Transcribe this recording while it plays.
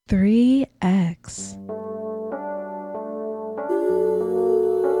3X.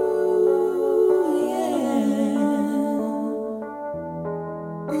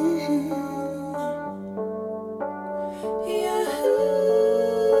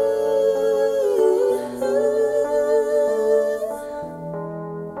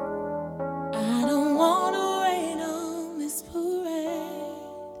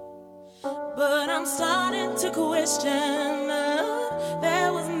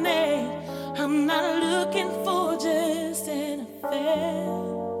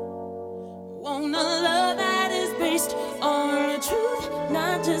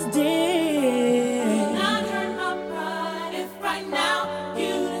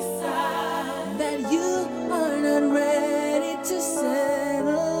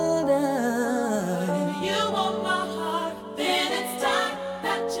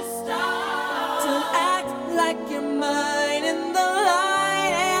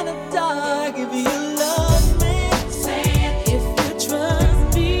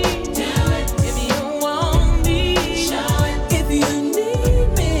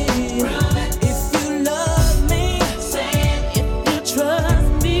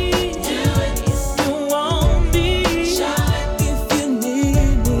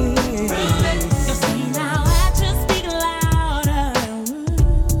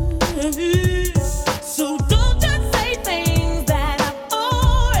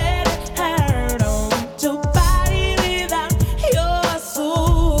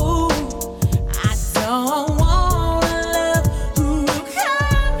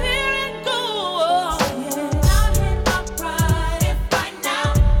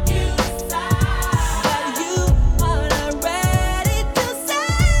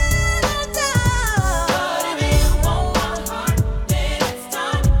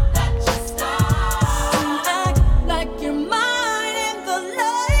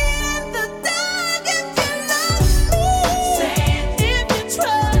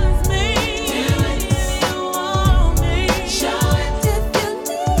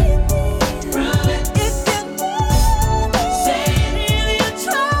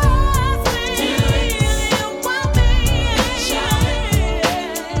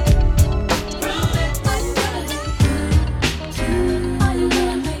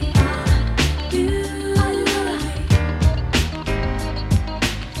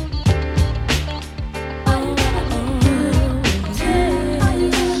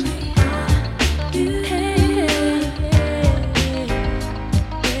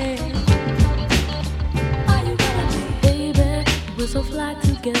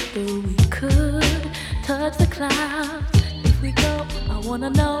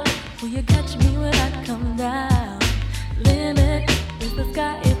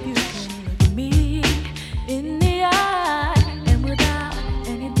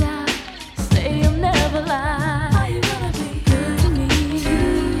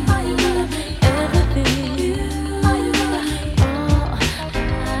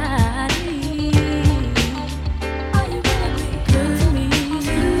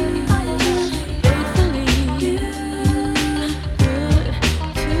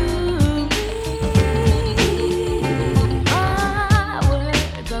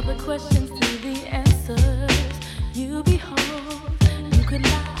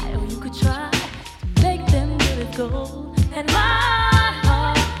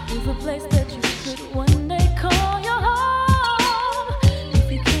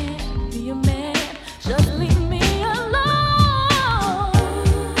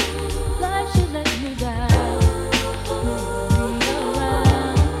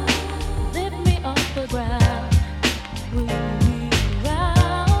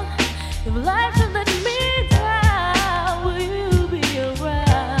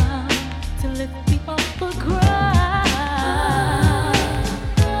 To lift me off the ground.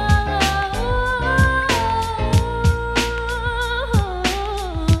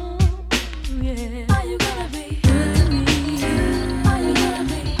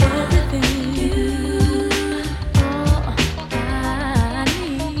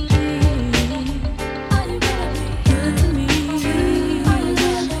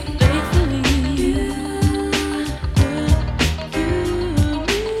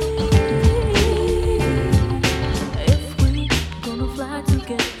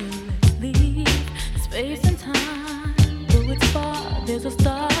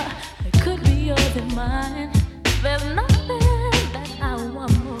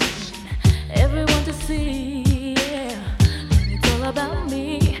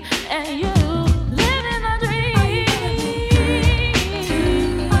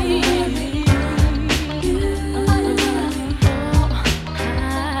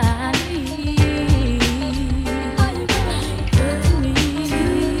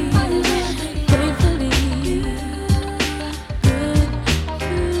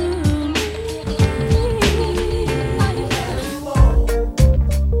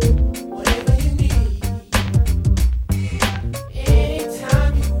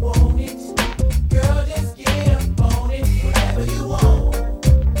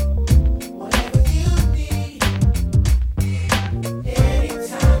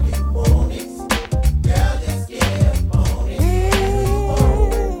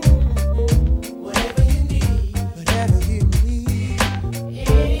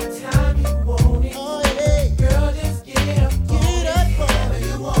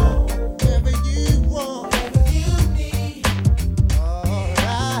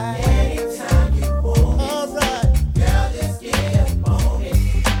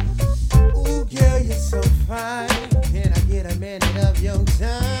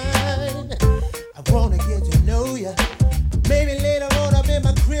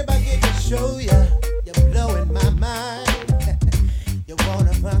 show ya. You're blowing my mind. You're one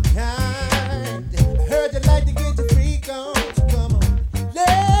of a kind. I heard you like to get your freak on. So come on,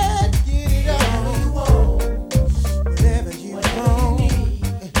 let's get it on. Whatever you want,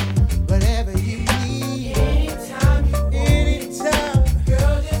 whatever you need. Anytime,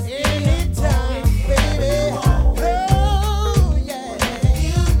 girl, just anytime, baby. Oh yeah,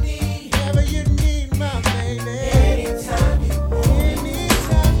 whatever you need, my baby. Anytime you want it.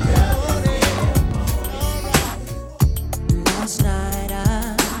 Last night I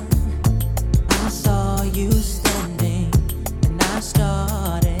saw you standing, and I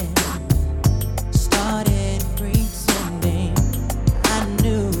started pretending I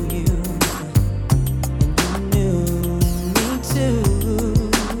knew you, and you knew me too.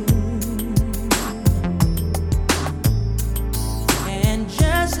 And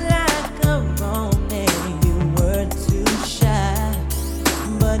just like a romance, you were too shy,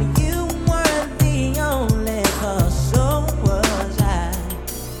 but you weren't the only, 'cause so was I.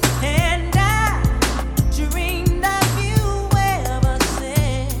 And I dreamed of you ever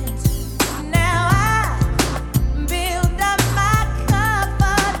since. Now I build up my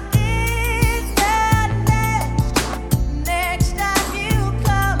confidence that next time you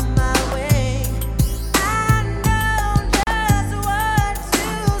come my way, I know just what to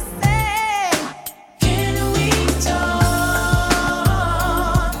say. Can we talk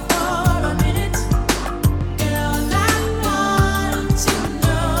for a minute? Girl, I want to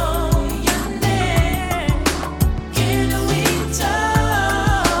know your name. Can we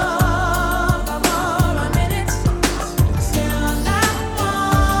talk for a minute? Girl, I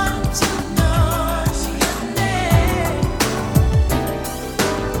want to know your name.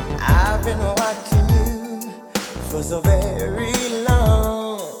 I've been watching you for so very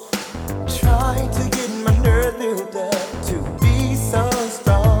long, trying to get my nerve built up to be so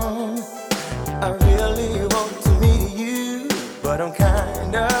strong. I really want to meet you, but I'm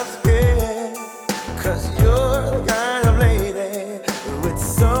kind of scared, 'cause you're the kind of lady with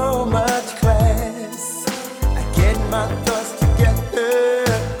so much class. I get my thoughts together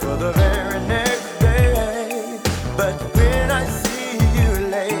for the very next day, but when I see you,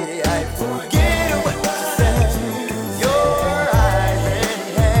 lady, I forget what to say. Your eyes and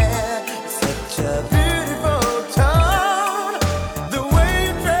hair, such a beautiful tone. The way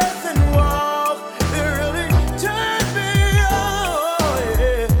you dress and walk, it really turns me on.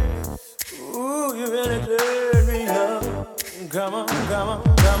 Yeah. Ooh, you really turn me on. Come on, come on,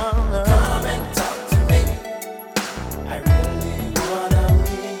 come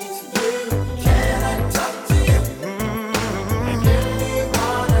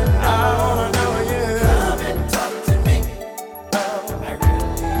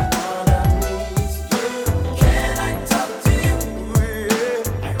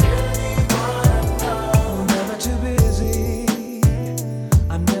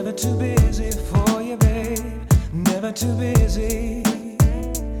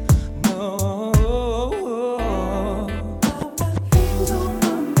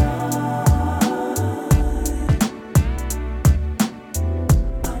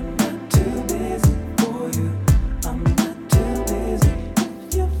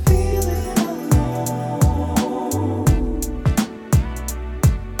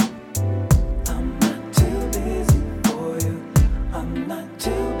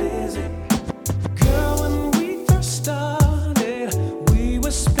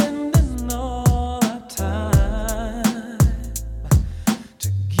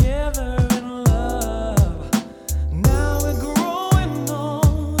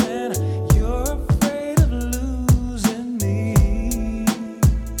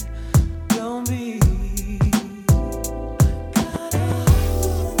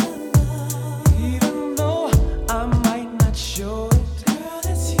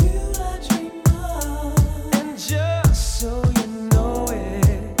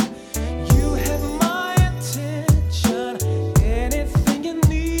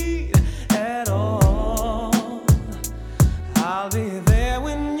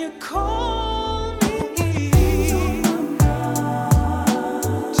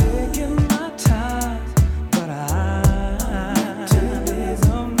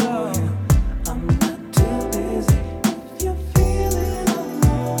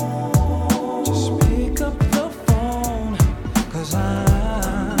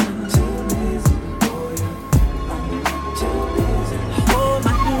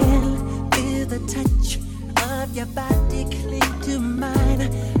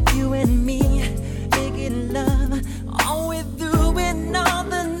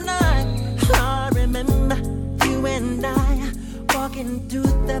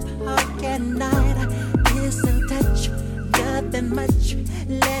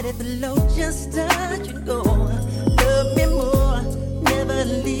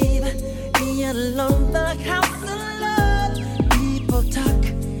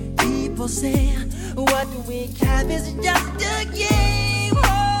Life is just a game.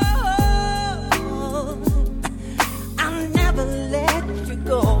 Oh, I'll never let you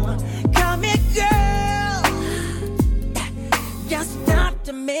go. Come here, girl. Just start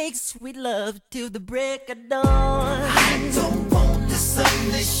to make sweet love till the break of dawn. I don't want the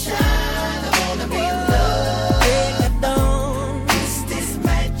sun to shine. I wanna be loved. Break of dawn. Is this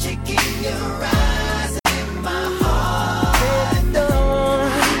magic in your eyes and in my heart? Break of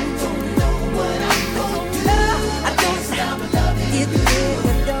dawn. I don't know what I'm gonna do. I don't stop loving It's you. break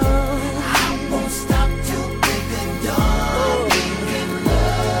of dawn. I won't stop till break of dawn. Making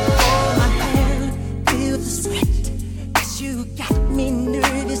love. Hold my hand, feel the sweat. 'Cause you got me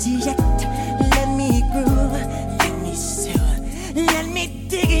nervous yet. Let me groove, let me soothe, let me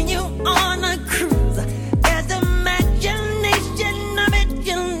dig in you on a cruise. There's imagination of it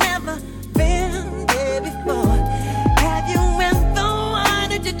you've never been there before. Have you ever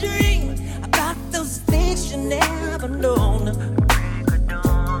wanted to dream about those things you never known?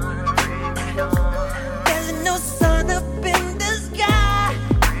 There's no sun up in the sky.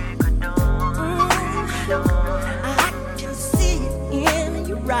 I can see it in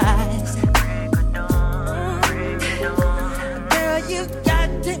your eyes. Girl, you got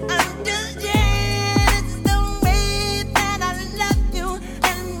to understand it's the way that I love you.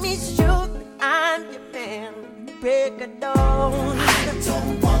 Let me show I'm your man. Break of dawn. I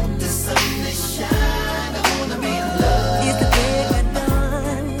don't want the sun to shine. I wanna be loved. It's the break of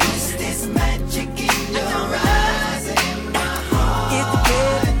dawn. Is this magic in your eyes and in my heart? It's the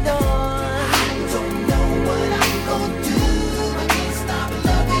break of dawn. Don't know what I'm gonna do. I can't stop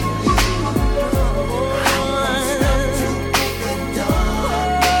loving you. Till break of dawn.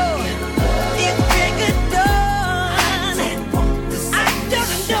 Making love. It's the break of dawn. Want the sun I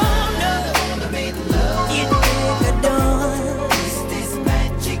just don't know. wanna make love. It's the break of dawn. Is this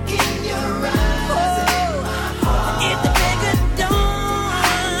magic in your eyes and in my heart? It's the break of dawn.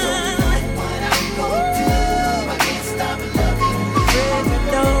 What I'm gonna do? I can't stop loving you. Break of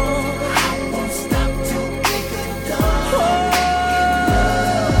dawn. I won't stop till break of dawn.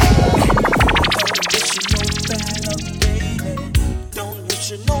 Don't wish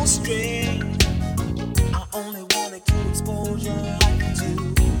you no strain. I only wanted to expose your life to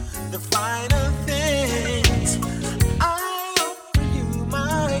the finer things. I offer you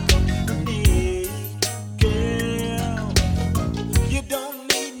my company, girl. You don't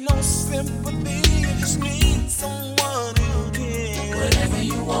need no sympathy, you just need someone who cares. Whatever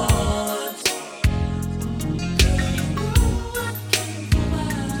you want.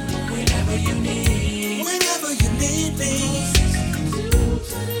 Whenever you need. Whenever you need me.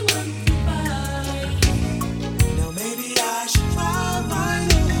 Now maybe I should drive right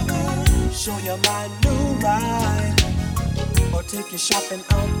over, show you my new ride, or take you shopping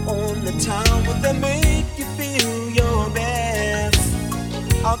out on the town. Would that make you feel your best?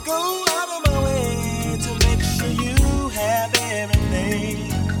 I'll go out of my way to make sure you have everything.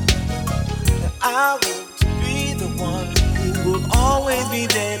 That I want to be the one who will always be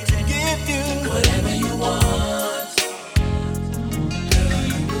there to give you whatever you want.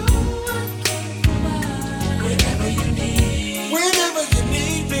 Whenever you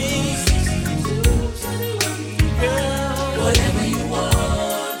need me, girl. Whatever you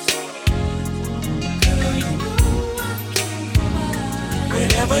want.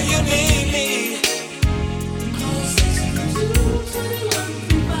 Whenever you need me.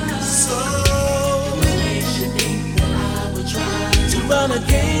 So to run a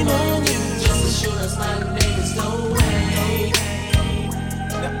game on you. Just as sure as my name is Stowaway.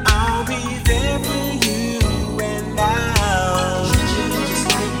 Now I'll be there for you and I'll treat you just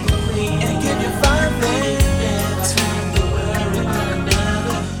like a queen and give you fine things.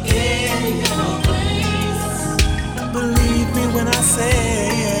 Believe me when I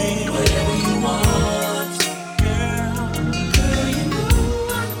say whatever you want, girl.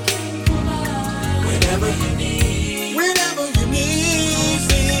 Whenever you need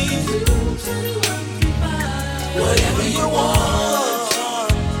me, whatever you want,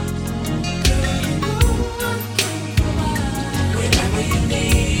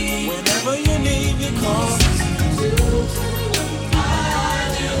 whenever you need me, call.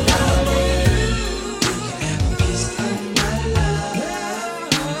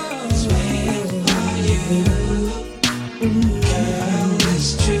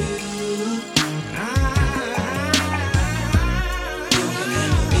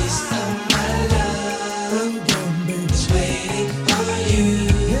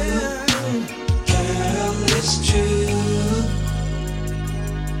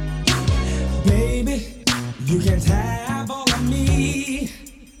 You can't have all of me,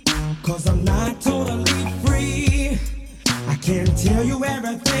 'cause I'm not totally free.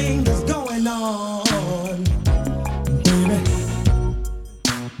 everything that's going on. Baby,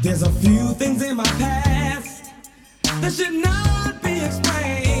 there's a few things in my past that should not be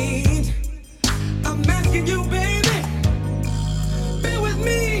explained. I'm asking you, baby, be with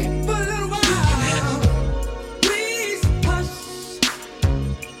me for a little while. Please hush,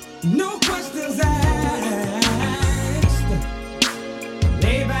 no questions asked.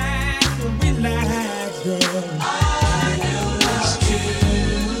 Lay back and relax, girl. I know it's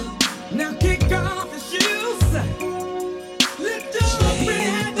true. Now kick off the shoes. Lift your pretty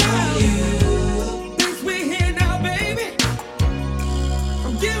head down. Thanks we're here now, baby.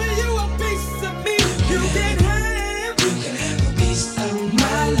 I'm giving you a piece of me. You can have a piece of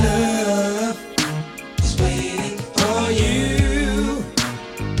my love. It's waiting for you.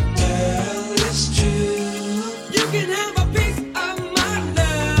 Girl, it's true. You can have a piece of my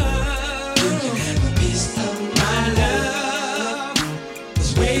love. You can have a piece of my love.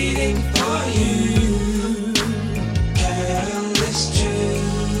 It's waiting for you. Girl, it's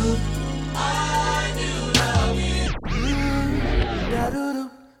true. I do love you. Da-do-do,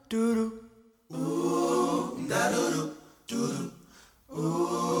 do-do. Ooh, da-do-do, do-do.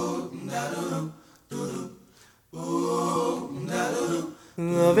 Ooh, da-do-do, do-do. Ooh, da-do-do.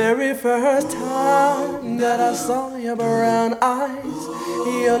 The very first time that I saw your brown eyes,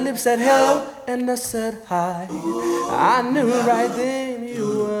 your lips said hello and I said hi. I knew right then you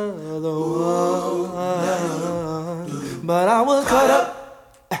were the one. But I was caught up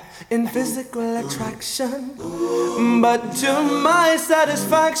in physical attraction. But to my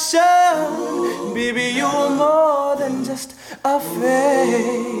satisfaction, baby, you're more than just a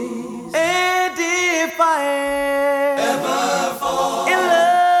face. And if I ever fall in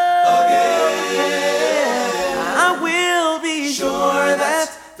love again, I will be sure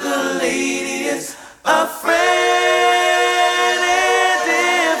that the lady is a friend. And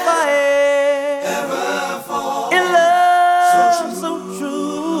if I ever fall in love so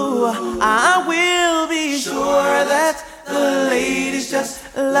true, I will be sure that the lady's just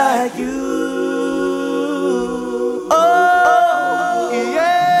like you. Oh,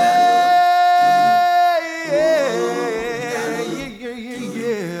 yeah.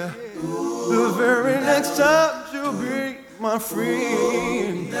 The very next time you'll be my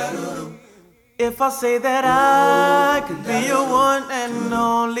friend. If I say that I could be your one and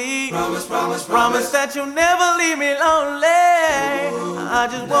only, promise that you'll never leave me lonely. I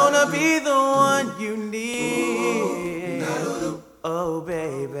just wanna be the one you need. Oh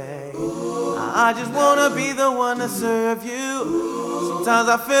baby, I just wanna be the one to serve you. Sometimes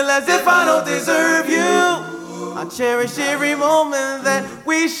I feel as if I don't deserve you. I cherish every moment that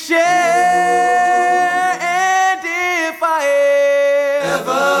we share. And if I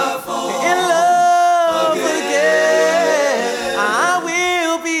ever fall in love again, I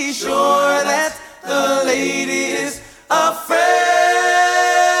will be sure that the lady is a friend.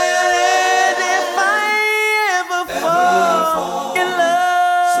 And if I ever fall in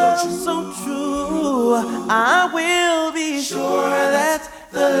love so true, I will be sure that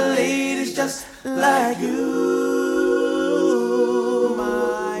the lady's just like you.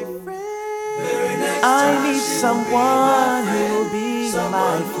 I need someone who'll be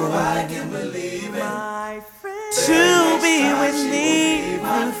my friend, my friend, to be with me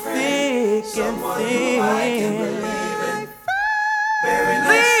through thick and thin.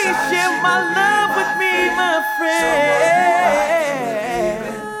 Please share my love with me, my friend.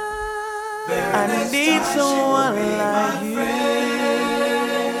 I need someone like you.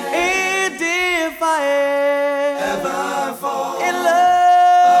 And if I ever fall in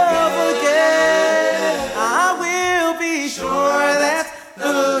love again, I will be sure that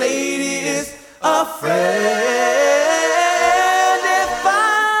the lady is a friend. If I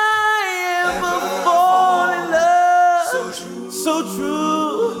ever fall in love so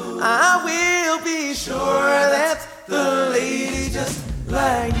true, I will be sure that the lady just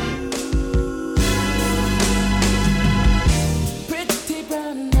like you. Pretty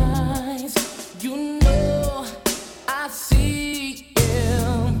brown eyes, you know I see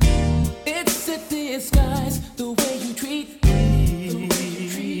him. It's a disguise, the way you treat me.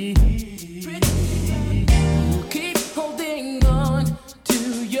 Keep holding on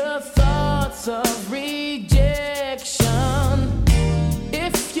to your thoughts of rejection.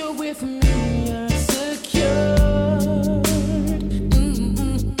 If you're with me, you're secure.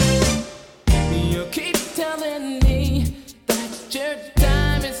 You keep telling me that your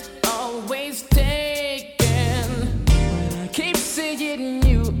time is always taken. But I keep seeing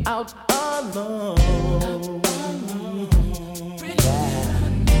you out alone.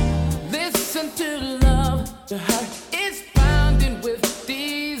 Listen to love, the heart is pounding with desire.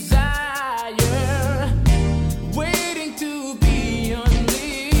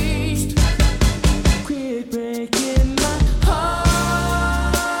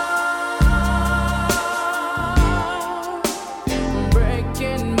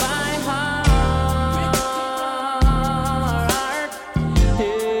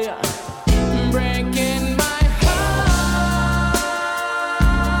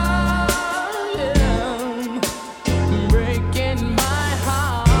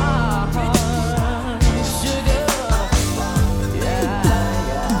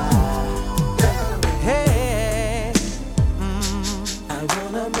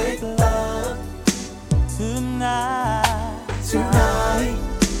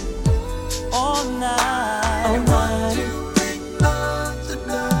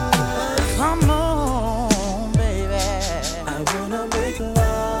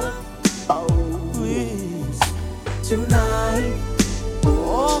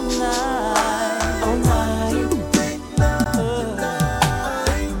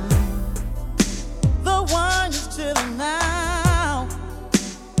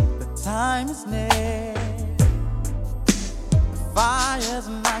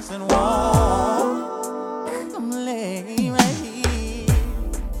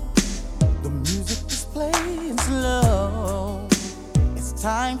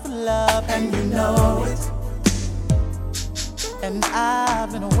 crying for love, and you know it. And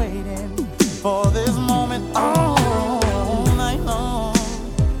I've been waiting for this moment all night long.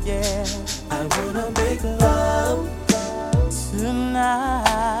 Yeah, I wanna make love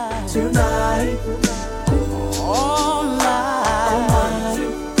tonight, tonight, all night.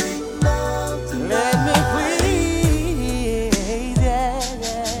 Let me please, yeah,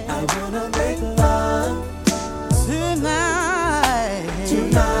 yeah. I wanna make love tonight,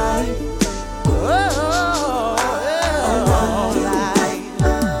 tonight.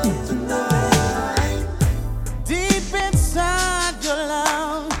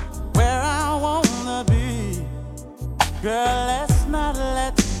 Girl, let's not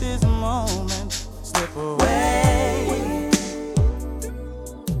let this moment slip away.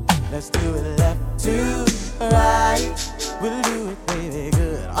 Let's do it left to right. We'll do it, baby,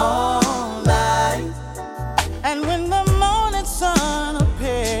 good all night. And when the morning sun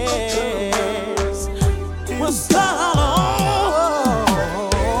appears, we'll start all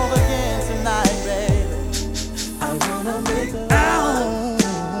over again tonight, baby. I wanna make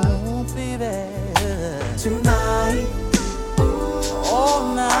love, baby, tonight. All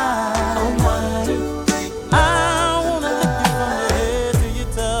night, all night. I wanna lick you from your head to your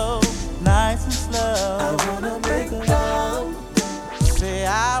toe, nice and slow. I wanna make love. Say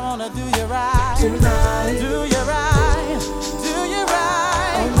I wanna do you right tonight. Do you right, do you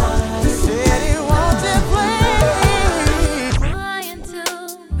right. All night. Said he wants it, please. Trying to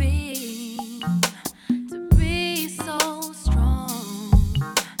be so strong.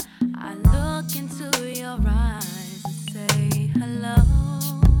 I look into your eyes and say hello.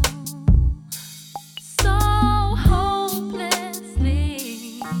 So hopelessly,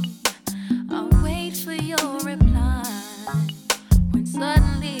 I wait for your reply. When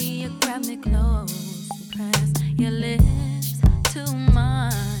suddenly you grab me close and press your lips to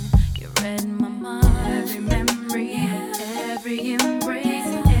mine. You read my mind. Every memory, every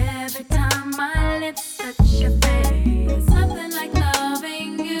embrace, every time my lips touch your face. There's nothing like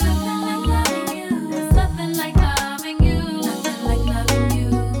loving you. There's nothing like loving you. Nothing like loving you.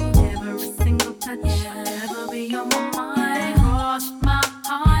 Every single touch, ever be on my mind. Cross my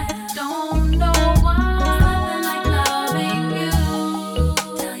heart, don't know why. Nothing like loving you.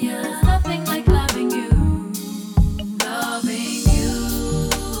 Tell you, there's nothing like loving you. Loving you.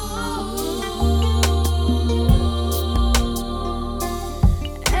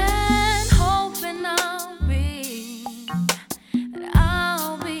 And hoping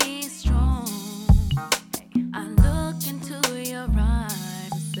I'll be strong. I look into your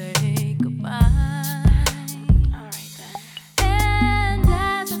eyes and say goodbye. Alright then. And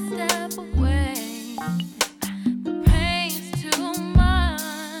as I step away, the pain's too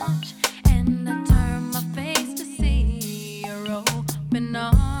much, and I turn my face to see your open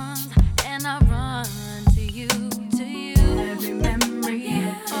arms, and I run to you, to you. Every memory,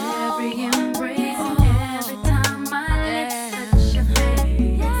 every embrace, every time my lips touch your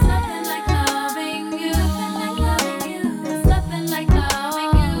face. There's nothing like loving you. There's nothing like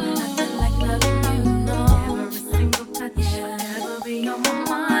loving you. Nothing like loving you. No. Every single touch, ever be on my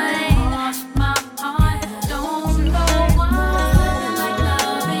mind. Cross my heart, don't know why. Nothing like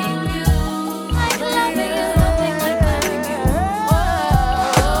loving you. Like loving you. Nothing like loving you.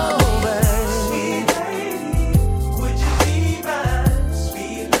 Sweet lady, would you be mine?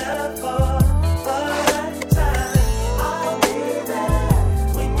 Sweet love for a lifetime. I'll be there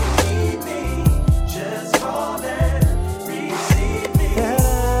when you need me. Just call and receive me.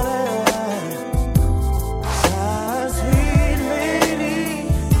 Sweet lady,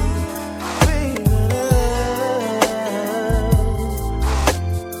 baby.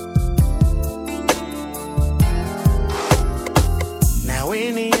 Now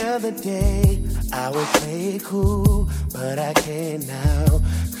any other day I would play it cool, but I can't now,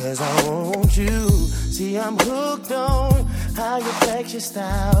 'cause I want you. See, I'm hooked on how you flex your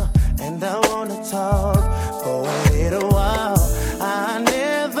style, and I wanna talk for a little while. I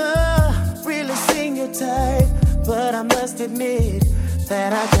never really seen your type, but I must admit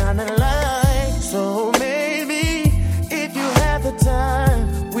that I kinda like. So maybe if you have the time,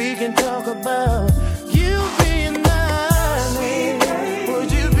 we can talk about you being mine. Would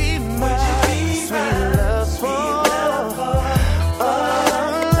you be my sweet love for a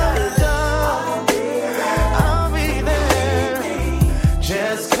lifetime? I'll be there.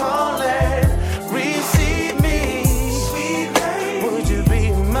 Just call and receive me. Would you be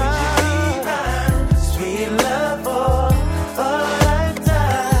my sweet love for a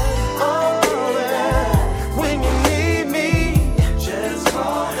lifetime? Oh, yeah. When you need me, just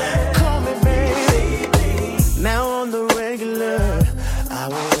call me, baby. Now on the regular, I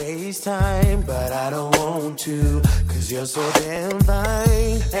won't to, 'cause you're so damn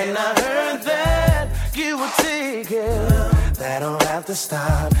fine. And I heard that you were taken. That don't have to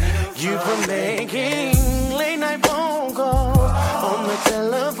stop you from making late night phone calls on the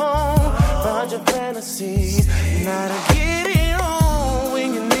telephone about your fantasies. Now to get it on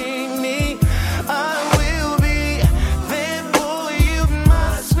when you need me, I will be there for you, my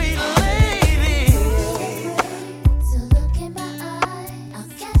sweet lady. So look in my eye,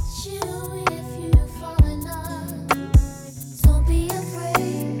 I'll catch you if you fall in love. Don't be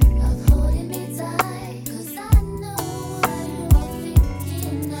afraid of holding me tight, 'cause I know what you're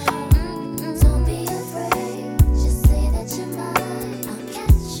thinking of. Don't be afraid, just say that you're mine. I'll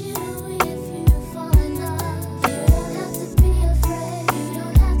catch you if you fall in love. You don't have to be afraid, you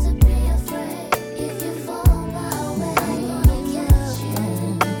don't have to be afraid. If you fall my way, I'm gonna catch you.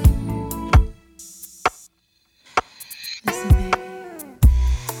 Listen, baby.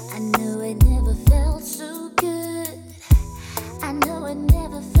 I know it never felt so good. I know it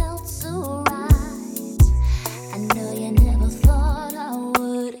never felt so right. I know you never thought I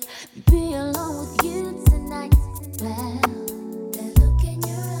would be alone with you tonight. Well, that look in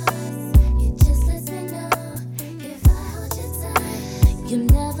your eyes, it just lets me know if I hold you tight, you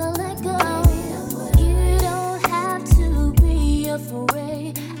never let go. You don't have to be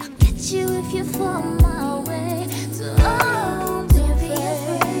afraid. I'll catch you if you fall my way. So don't be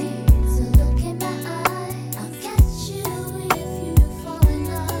afraid. So look in my eye, I'll catch you if you fall in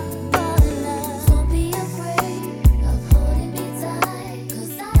love. Don't be afraid of holding me tight,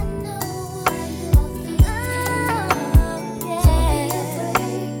 'cause I know what you're thinking. Don't be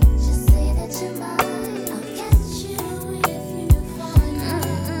afraid, just say that you're mine. I'll catch you if you fall in love.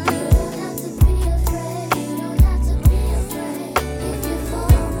 You don't have to be afraid. You don't have to be afraid. If you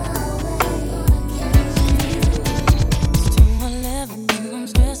fall my way, I'm gonna catch you. It's 2:11 and I'm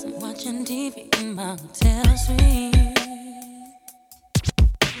stressing, watching TV in my hotel suite.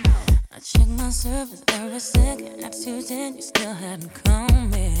 I check my service every second. At 2:10, you still hadn't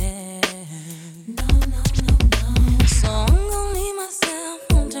come in. No. So I'm gonna leave my cell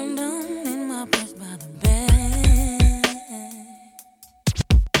phone turned on in my purse by the bed.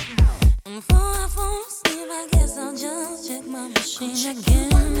 And before I fall asleep, I guess I'll just check my machine again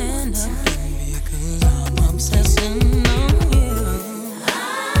and again, because I'm obsessing on you.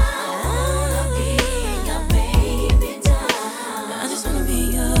 I just wanna be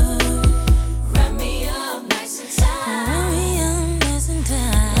yours. Wrap me up nice and tight. Wrap me up nice and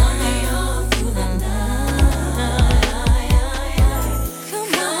tight. Warm me up through the night.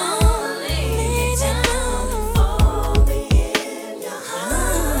 Come on, lay me down and fold me in your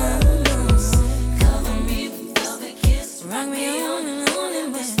arms. Cover me with velvet kiss. Rock me on and on and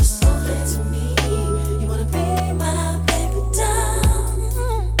whisper softly to me. You wanna be my baby doll?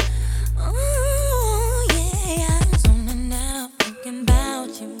 Oh yeah, I'm zoning out, thinking about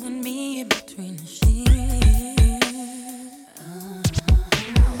you and me between the sheets.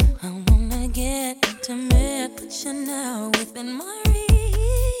 I wanna get intimate, but you're now within my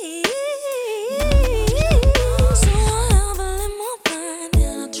reach. So I'll have a little more wine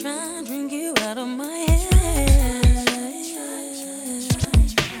and I'll try and drink you out of my head.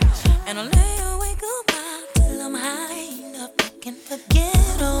 And I'll lay awake about till I'm high enough I can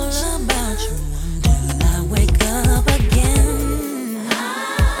forget all about you until I wake up again.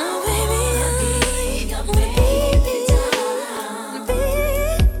 Oh baby, I wanna be down.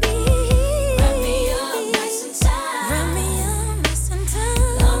 Wrap me up nice and tight. Wrap me up nice and tight.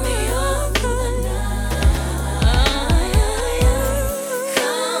 Love me up through the night.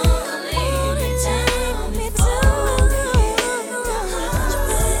 Come lay me down and fold me in your arms,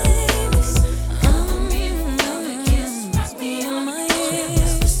 baby. Cover me with velvet kiss. Rock me on my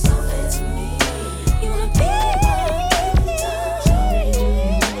ears. Softly to me. You wanna be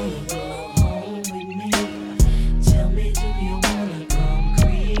Tell me, do you wanna come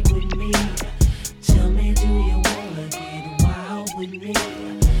creep with me? Tell me, do you wanna get wild with me?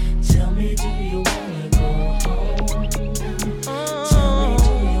 Tell me, do you wanna go home? Tell me,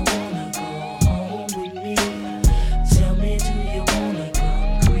 do you wanna go home with me? Tell me, do you wanna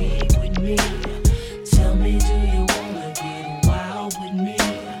come creep with me? Tell me, do you wanna get wild with me?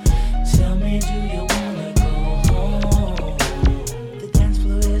 Tell me, do you wanna go home? The dance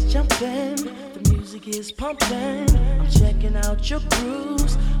floor is jumping, the music is pumping. I'm checking out your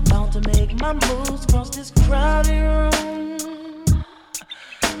grooves, bound to make my moves across this crowded room.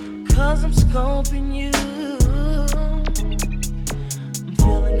 'Cause I'm scoping you. I'm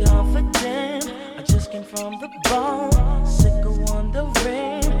feeling confident. I just came from the bar, sick of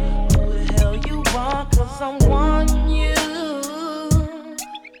wondering who the hell you are. 'Cause I'm wanting you.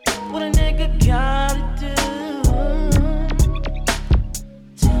 What a nigga gotta do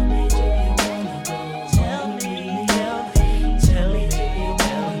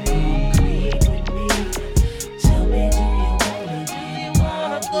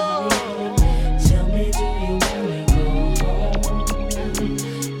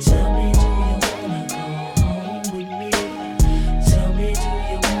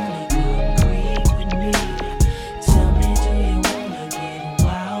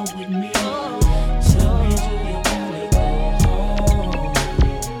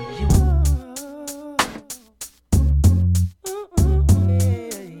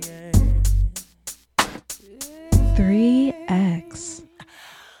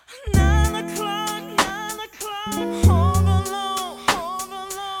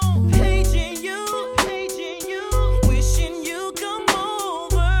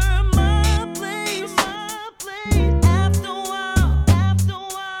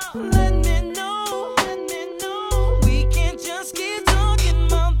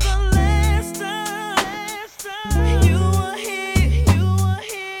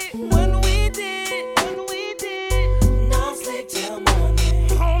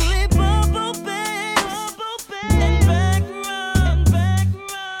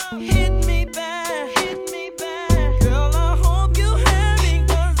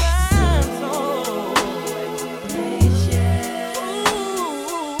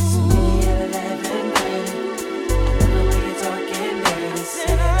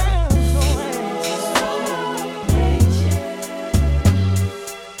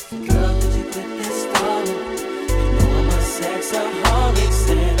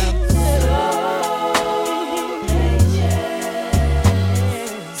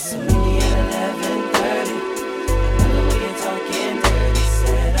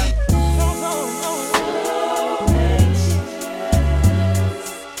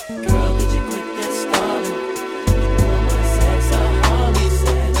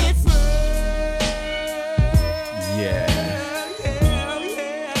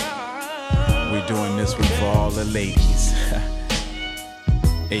we doing this one for all the ladies.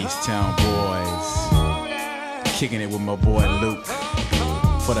 H-Town boys. Kicking it with my boy Luke.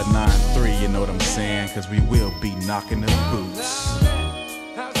 For the 9-3, you know what I'm saying? Cause we will be knocking the boots.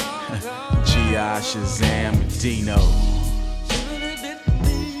 G.I. Shazam and Dino.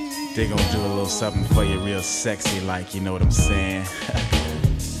 They gonna do a little something for you real sexy like, you know what I'm saying?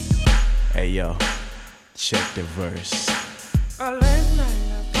 Hey yo, check the verse. Last night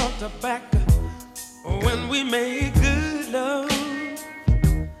I thought back when we made good love,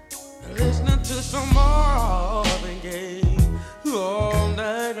 listening to some Marvin Gaye all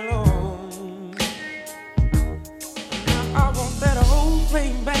night long. Now I want that whole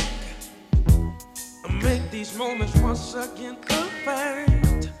thing back, make these moments once again a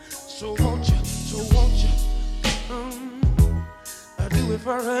fact. So won't you do it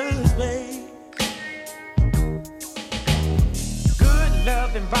for us, babe? Good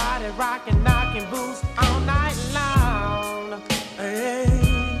loving, body rocking, knocking boots all night long. Hey.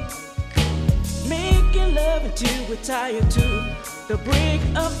 Making love until we're tired to the break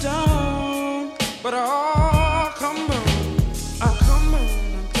of dawn. But come on,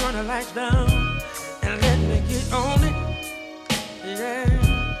 turn the lights down and let me get on it. Yeah.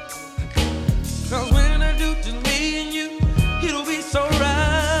 Cause when I do to me and you, it'll be so right.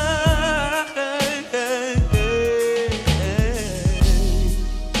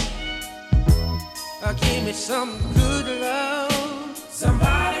 Give me some good love.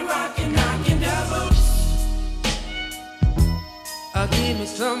 Somebody rockin', knockin' the boots. Give me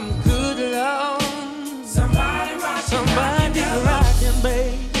some good love. Somebody rockin',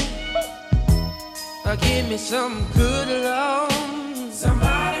 baby. Give me some good love.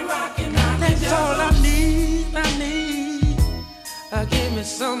 Somebody rockin', that's all I need. Give me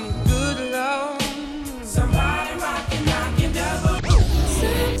some good love. Somebody rockin', knockin' the boots.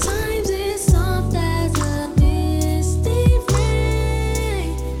 Sometimes it's soft as a misty rain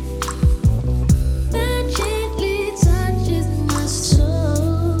that gently touches my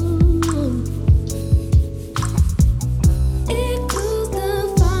soul. It cools the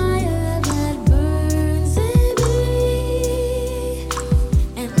fire that burns in me,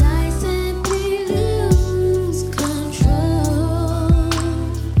 and I simply lose control.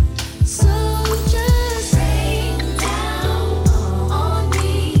 So just rain down on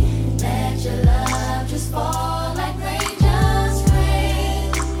me. Let your love just fall like rain. Just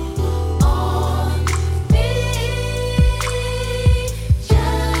rain on me.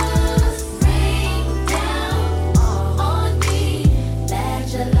 Just rain down on me. Let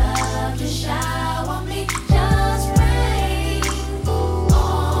your love just shower on me. Just rain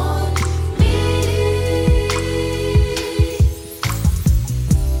on me.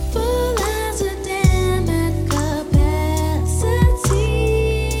 Full as a dam at capacity,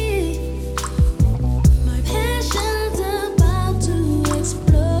 my passion's about to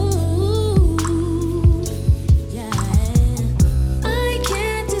explode. Yeah, I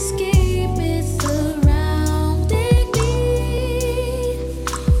can't escape it surrounding me.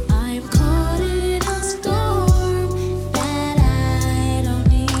 I'm caught in a storm that I don't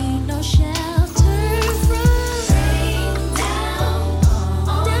need no shelter from. Rain down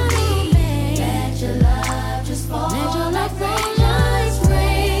on me. Let your love just fall. Let your love rain. Just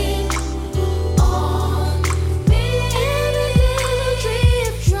rain on me. Every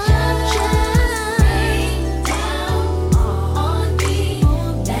drip drop. Just rain down on me.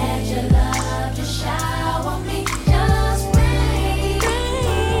 Let your love just shower on me. Just rain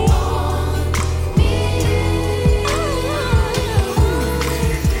on me.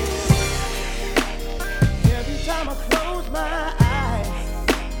 Every time I close my eyes,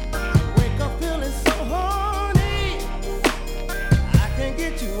 wake up feeling so horny. I can't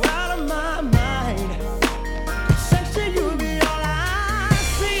get you out of my mind. Sex to you be all I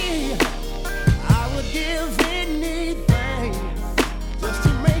see. I would give anything just to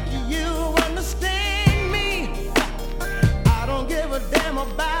make you understand me. I don't give a damn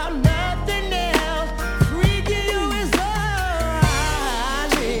about nothing else. Freaking you is all I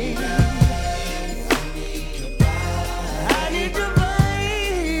need. I need your body.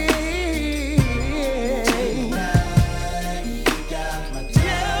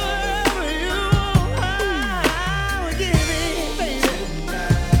 Tell you I would give it, baby.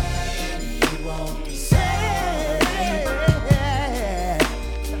 Say,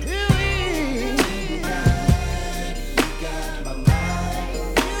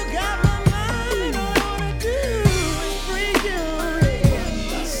 you got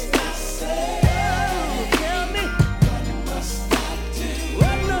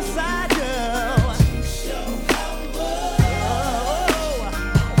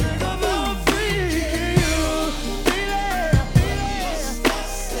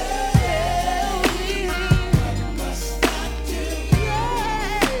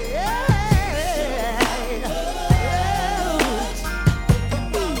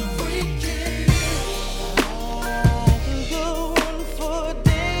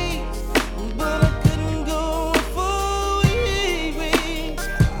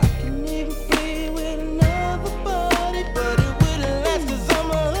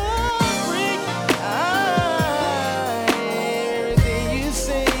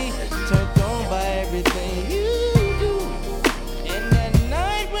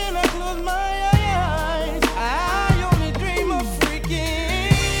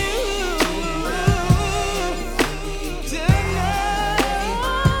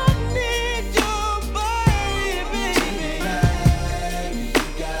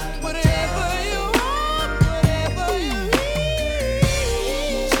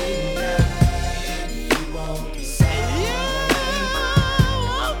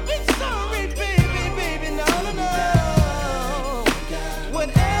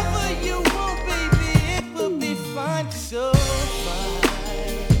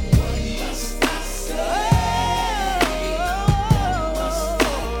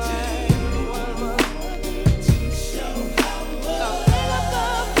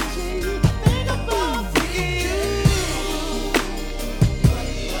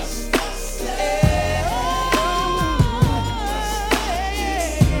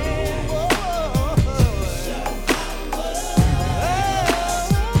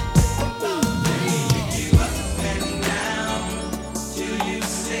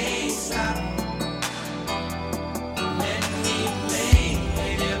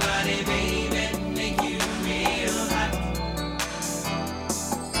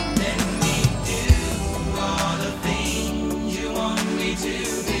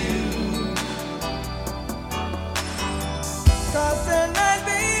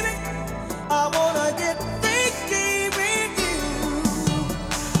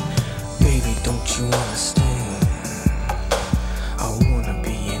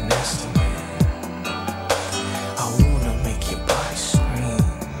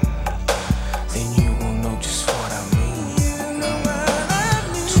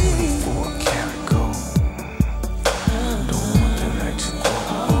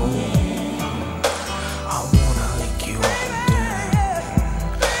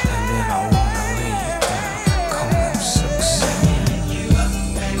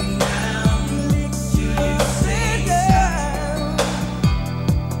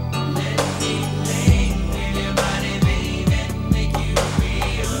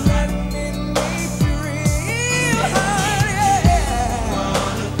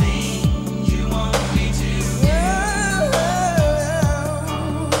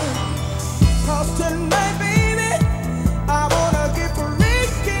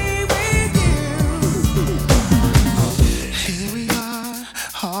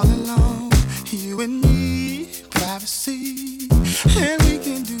and we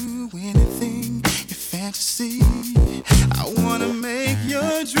can do anything your fantasy. I wanna make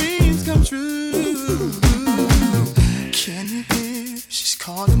your dreams come true. Can you hear? She's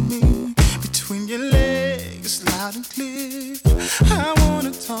calling me between your legs, loud and clear. I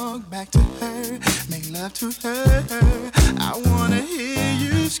wanna talk back to her, make love to her. I wanna hear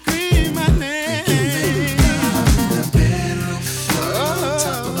you scream my name.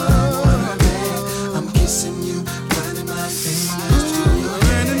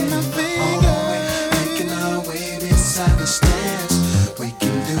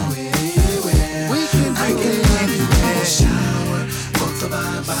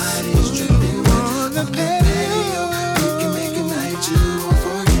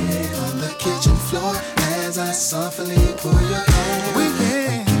 Softly pull your hand. We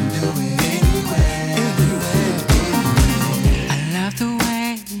can do it anywhere. I love the way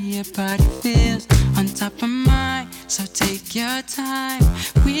your body feels on top of mine. So take your time.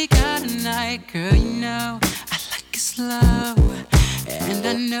 We got a night, girl. You know I like it slow, and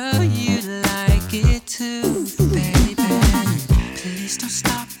I know you like it too, baby. Please don't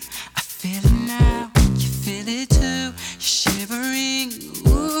stop. I feel it now. You feel it too. You're shivering.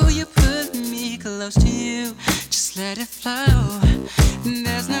 Ooh, you put me close to you. Just let it flow.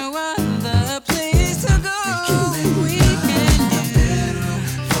 There's no other place to go. We can do.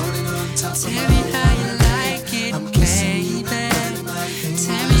 Tell me how you like it, baby.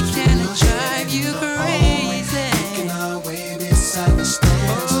 Tell me, can I drive you crazy? We can always misunderstand.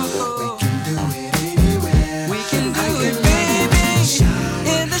 We can do it anywhere. We can do it, baby.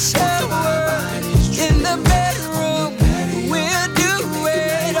 In the shower, in the bedroom. We'll do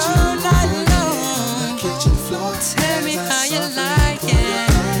it all night long. Kitchen floor. Tell me how you like it.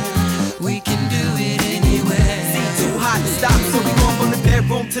 We can do it anywhere. Too hot to stop, so we going from the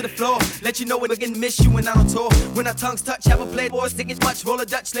bedroom to the floor. Let you know we're gonna miss you when I'm on tour. When our tongues touch, have a playboy, stick it much, roll a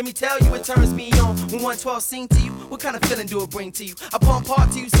Dutch. Let me tell you, it turns me on. When 112 sing to you, what kind of feeling do it bring to you? I pump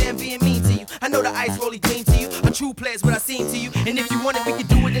hard to you, say I'm being mean to you. I know the ice rolly clean to you. A true player's what I seem to you. And if you want it, we can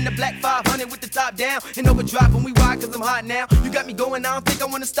do it in the black 500 with the top down. And overdrive when we ride, cause I'm hot now. You got me going, I don't think I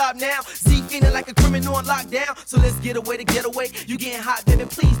wanna stop now. Z feeling like a criminal on lockdown. So let's get away to get away. You getting hot, baby,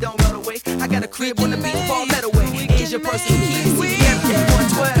 please don't run away. I got a crib on the beach, fall that away. Asia person, keys, everything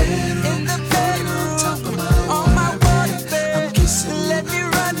 112. In the bedroom, on my water bed. Let me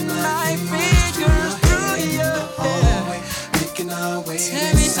run my fingers through your hair. Tell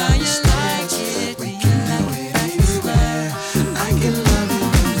me how you like it. We can do it anywhere. I can love you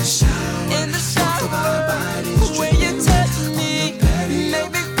in the shower. In the shower, when you touch me, make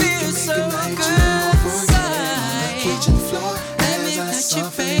me feel so good inside. Kitchen floor. Let me touch you,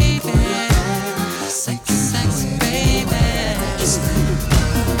 baby. Sexy, sexy, baby.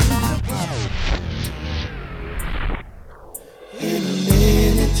 In a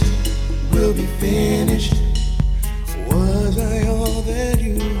minute, we'll be finished. Was I all that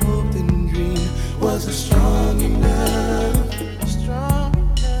you hoped and dreamed? Was I strong enough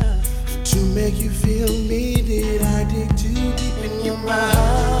to make you feel me? Did I dig too deep in your mind?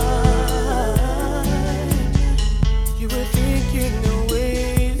 You were thinking of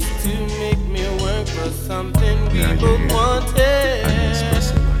ways to make me work for something we both wanted.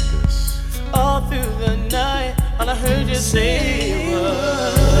 All through the night, all I heard you say was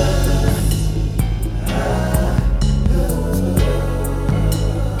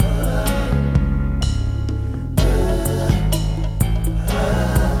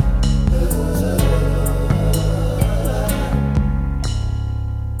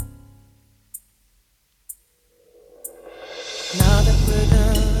now that we're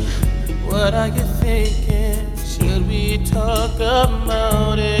done, what are you thinking? Should we talk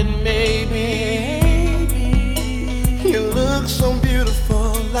about it maybe? You look so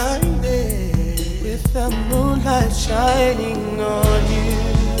beautiful like this, with the moonlight shining on you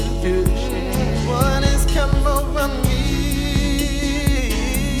through the shade. What has come over me?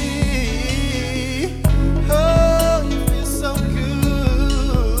 Oh, you feel so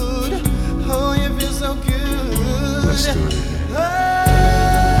good. Oh, you feel so good. Let's do it.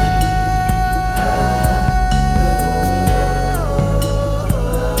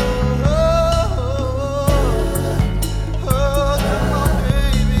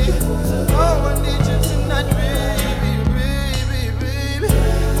 Baby,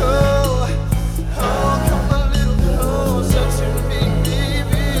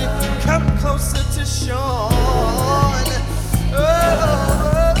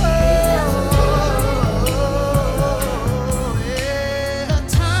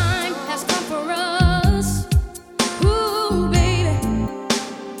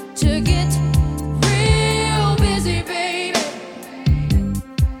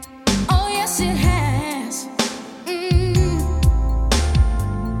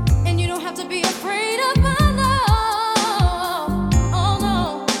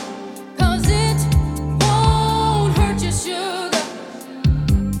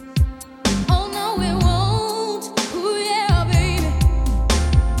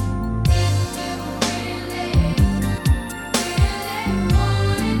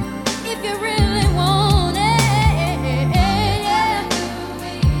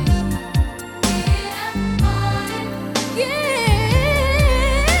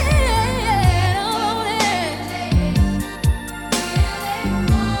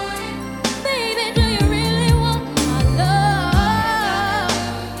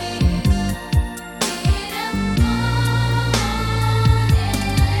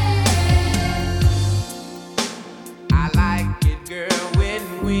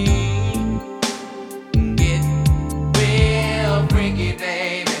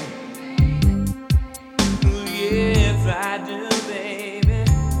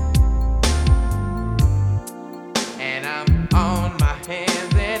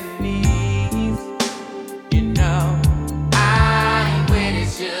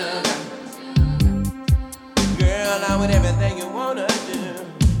 with everything you wanna do.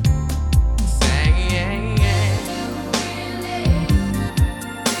 Sing, yeah, yeah.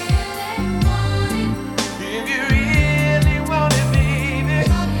 If you really want it, baby,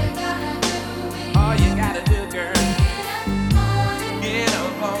 all you gotta do, girl, get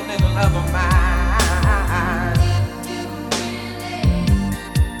up on that love of mine.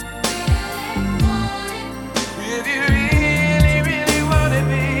 If you really, really want it,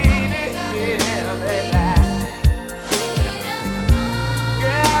 baby, yeah, baby.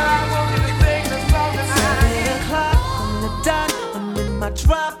 Girl, I want you to sing the song tonight. 7 o'clock on the dot, I'm in my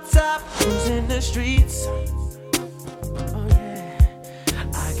drop top, cruising the streets. Oh yeah,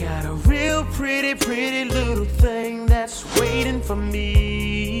 I got a real pretty, pretty little thing that's waiting for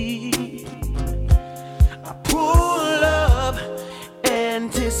me. I pull up,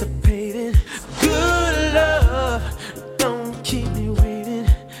 anticipating good love. Don't keep me waiting.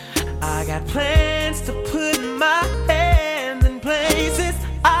 I got plans to put my hand in places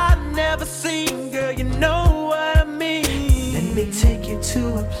I've never seen. Girl, you know what I mean. Let me take you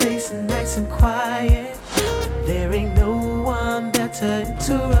to a place nice and quiet. There ain't no one there to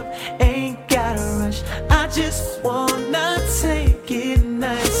interrupt. Ain't gotta rush. I just wanna take it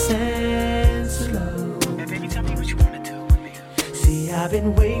nice and slow. Now, baby, tell me what you wanna do with me. See, I've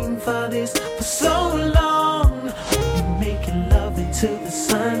been waiting for this for so long. We're making love until the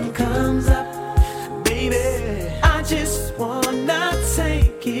sun comes up. Baby, I just wanna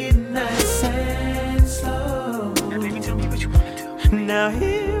take it nice and slow. Now, baby, tell me what you wanna do. Now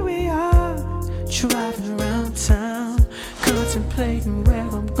here we are, driving around town, contemplating where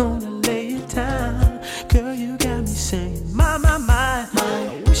I'm gonna lay it down. Girl, you got me saying, my,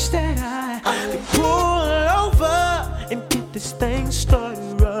 I wish that I could pull over and get this thing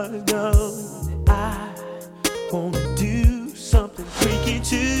started right on. I wanna do something freaky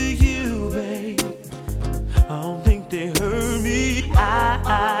to you, babe. I don't think they heard me.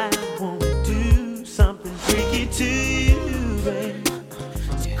 I wanna do something freaky to you, babe.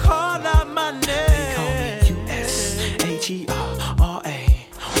 So call out my name. They call me USHERRAYMOND.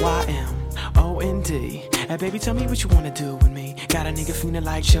 Hey, baby, tell me what you wanna do with me. Got a nigga feeling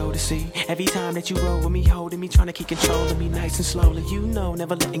like show to see. Every time that you roll with me, holding me, trying to keep control of me nice and slowly. You know,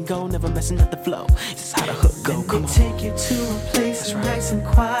 never letting go, never messing up the flow. This is how the hook go. Come on. Take you to a place that's nice and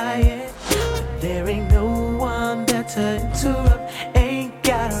quiet. There ain't no one there to interrupt. Ain't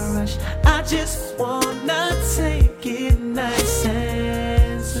gotta rush. I just wanna take it nice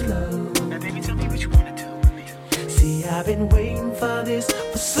and slow. Now, baby, tell me what you wanna do with me. See, I've been waiting for this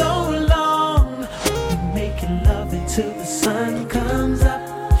for so long. We're making love until the sun comes up.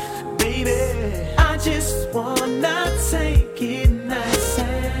 Baby, I just wanna take it nice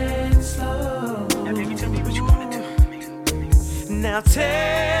and slow. Now, baby, tell me what you wanna do with me. Now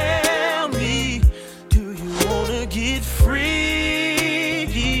tell me, do you wanna get free?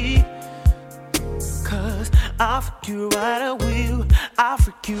 'Cause I'll freak you right, I will. I'll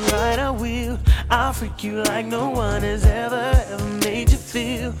freak you right, I will. I'll freak you like no one has ever made you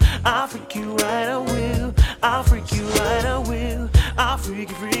feel. I'll freak you right, I will. I'll freak you right, I will. I'll freak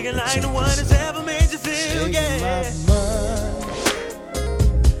you like no one has ever made you feel, yeah. My money,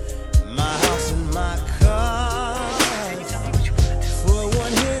 my house and my car, for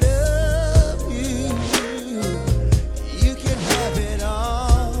one hit of you, you can have it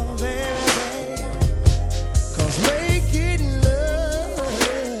all, baby. 'Cause making love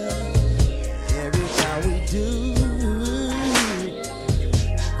every time we do,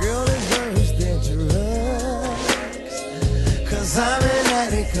 girl, it's worse than drugs. 'Cause I'm an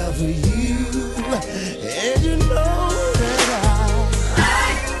addict of you, and you know that I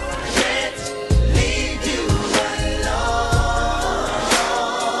can't leave you alone.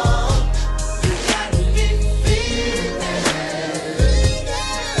 You got me feeling,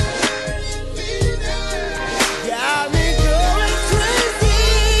 got me going crazy.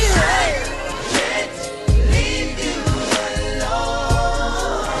 I can't leave you alone.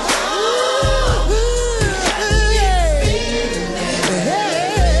 You got me feeling.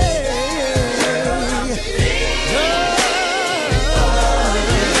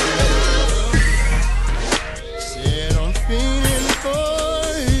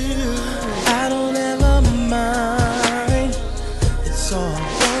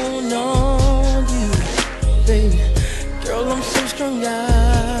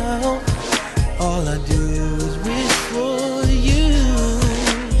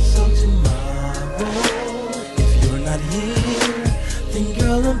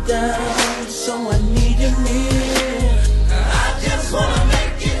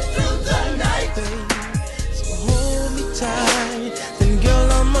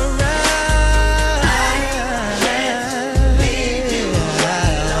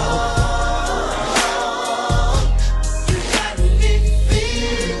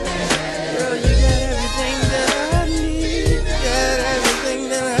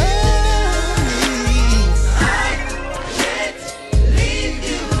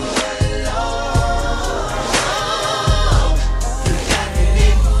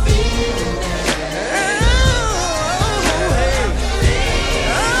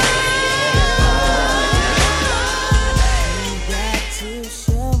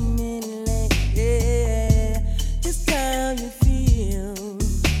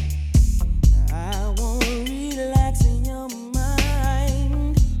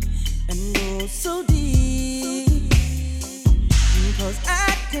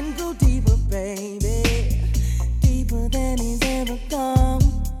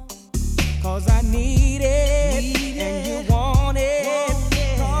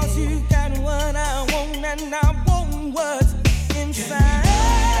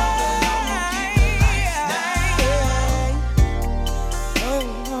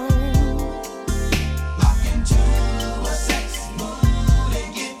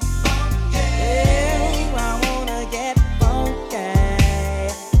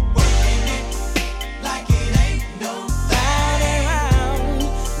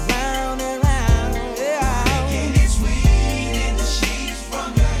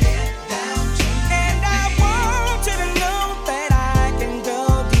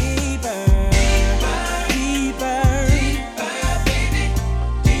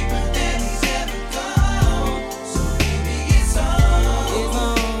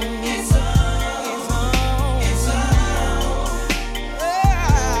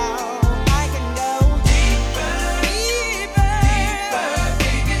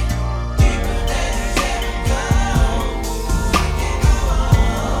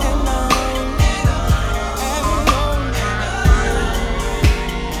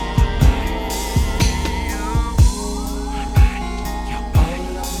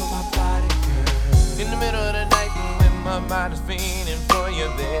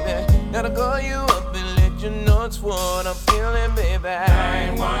 baby. Gotta call you up and let you know it's what I'm feeling, baby.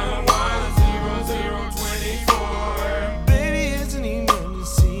 911-0024. Baby, it's an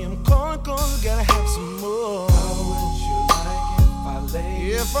emergency. I'm calling cause I gotta have some more. How would you like it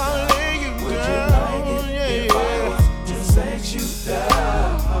if I lay you down? Would you like it if I was to sex you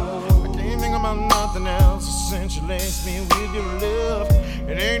down? I can't think about nothing else since you laced me with your love.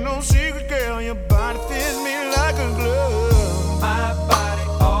 It ain't no secret, girl, your body fits me like a glove. My body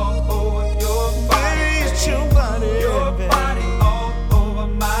all over your body, baby, it's your body, your body all over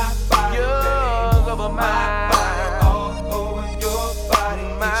my body, yours over my body, all over your body,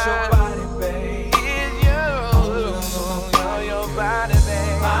 it's your body, babe, it's yours, your body,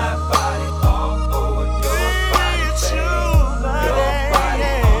 babe, my body all over your body, it's your body, your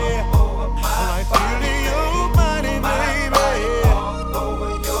body all over my body, your body, baby, all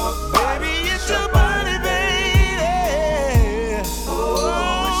over your body, it's your body, baby,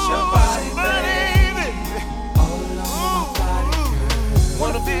 oh, it's your body, baby, all over my body,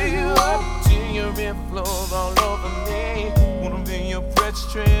 wanna fill you up till your rib flows all over me, wanna be your precious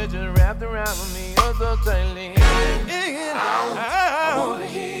treasure wrapped around me, oh so tightly, I wanna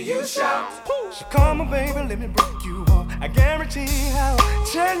hear you shout, so come on baby, let me break you off, I guarantee I'll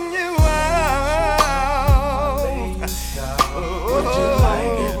turn you out. Would you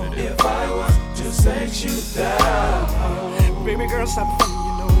like it if I was to sex you down? Baby girl, stop funny, you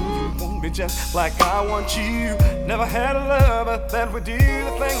know you want me just like I want you. Never had a lover that would do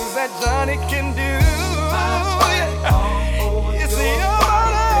the things that Johnny can do. It's your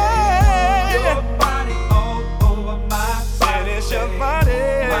body all over my body. It's your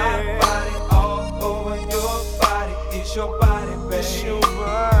body. My body all over your body. It's your body, baby. It's your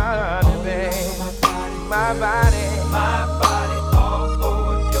body, baby. My body. My body all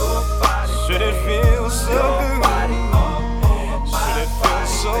over your body. Should it feel so good? Should it feel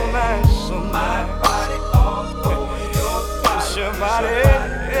so nice? So my body all over your body. It's your body.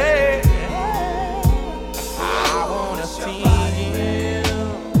 I wanna please you.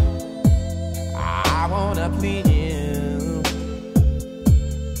 I wanna please you.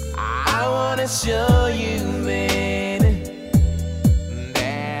 I wanna show you, baby,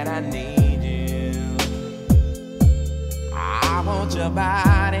 that I need you. I want your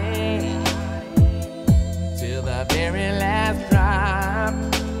body till the very last drop.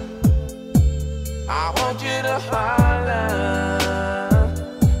 I want you to holler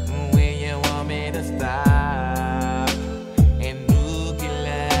when you want me to stop. And who can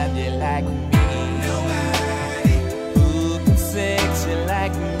love you like me? Nobody. Who can sex you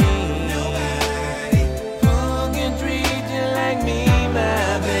like me? Nobody. Who can treat you like me,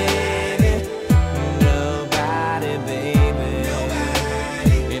 my baby? Nobody, baby.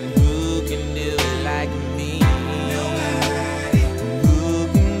 Nobody. And who can do it like me? Nobody. Who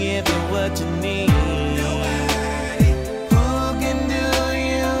can give you what you need? Who can do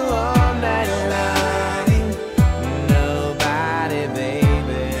you all night long? Nobody,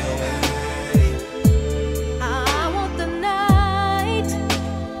 baby. I want the night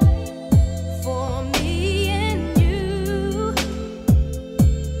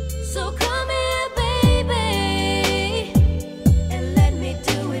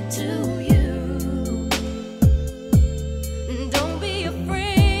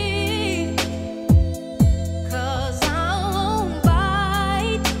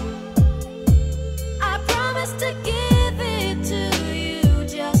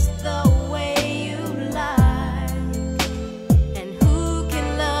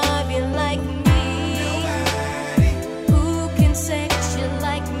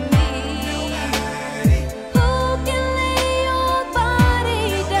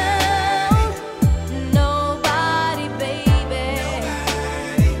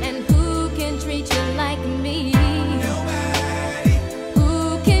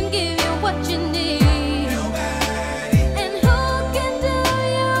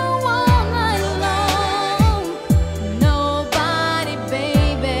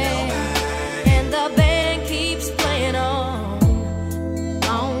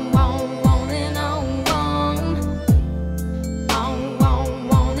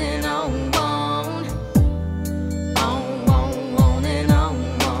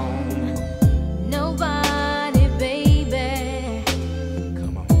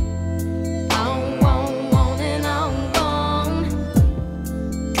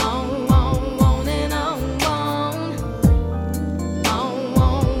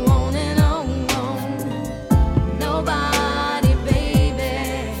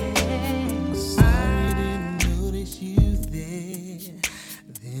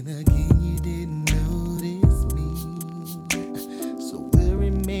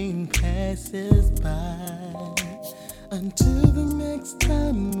passes by. Until the next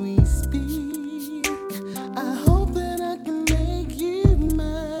time we speak, I hope that I can make you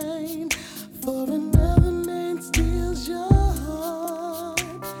mine. For another man steals your heart,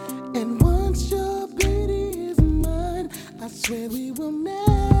 and once your beauty is mine, I swear we will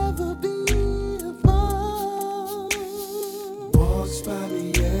never be apart. Walks by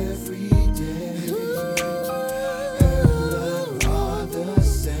me every day. Her love are the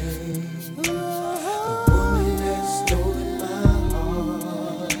same. The woman that stolen my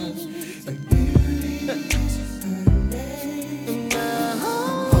heart, and beauty is her name.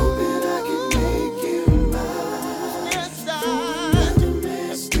 Hoping I can make you mine. Yes, another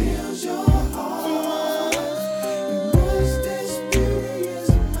man steals your heart, and once this beauty is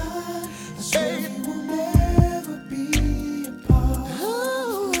mine, I swear we will never be apart.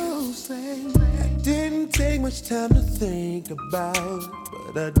 Oh, say, didn't take much time to think about,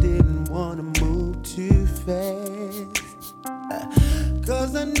 but I didn't want to move too fast.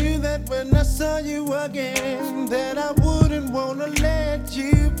 'Cause I knew that when I saw you again, that I wouldn't want to let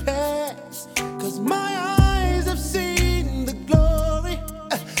you pass. 'Cause my eyes have seen the glory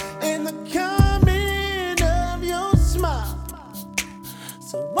in the coming of your smile.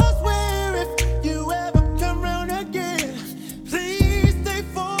 So I swear if you ever come round again, please stay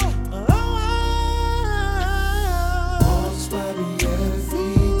for a while. Walks by me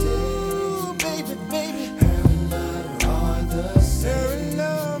every day. Ooh, baby, baby. Her love are the same.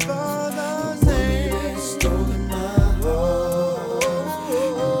 Her love are the same. The woman that stolen my heart,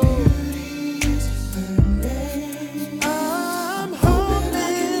 and beauty is her name. I'm hoping I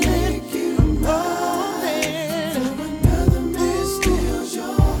can make you mine. For another man steals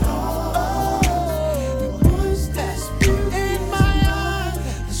your heart, and once that's beauty in my eyes,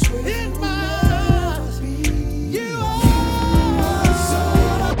 I swear in my eyes, you are so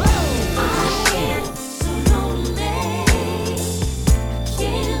So lonely,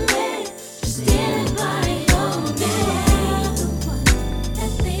 can't let just anybody hold me. The one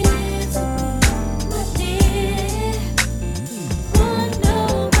that lives with me, my dear. Want no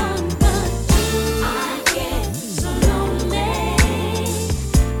one but you. I get so lonely,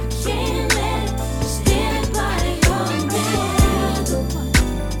 can't let just anybody hold me. The one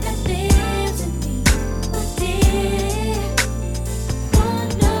that lives with me, my dear.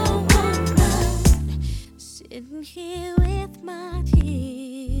 Want no one but sitting here with my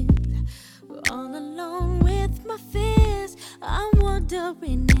tears, all alone with my fears. I'm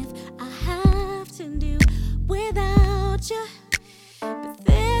wondering if I have to do without you, but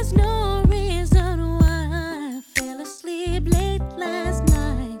there's no reason why I fell asleep late last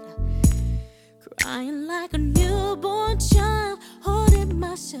night, crying like a newborn child, holding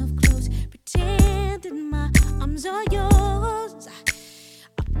myself close, pretending my arms are yours.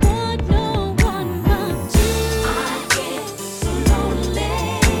 I want no one but you. I get so lonely,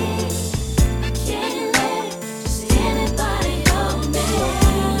 can't let just anybody hold me.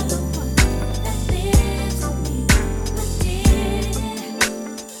 The one that lives with me, my dear.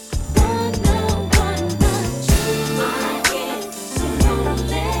 Want no one but you. I get so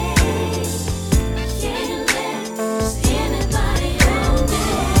lonely, can't let just anybody hold me.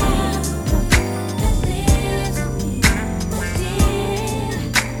 The one that lives with me, my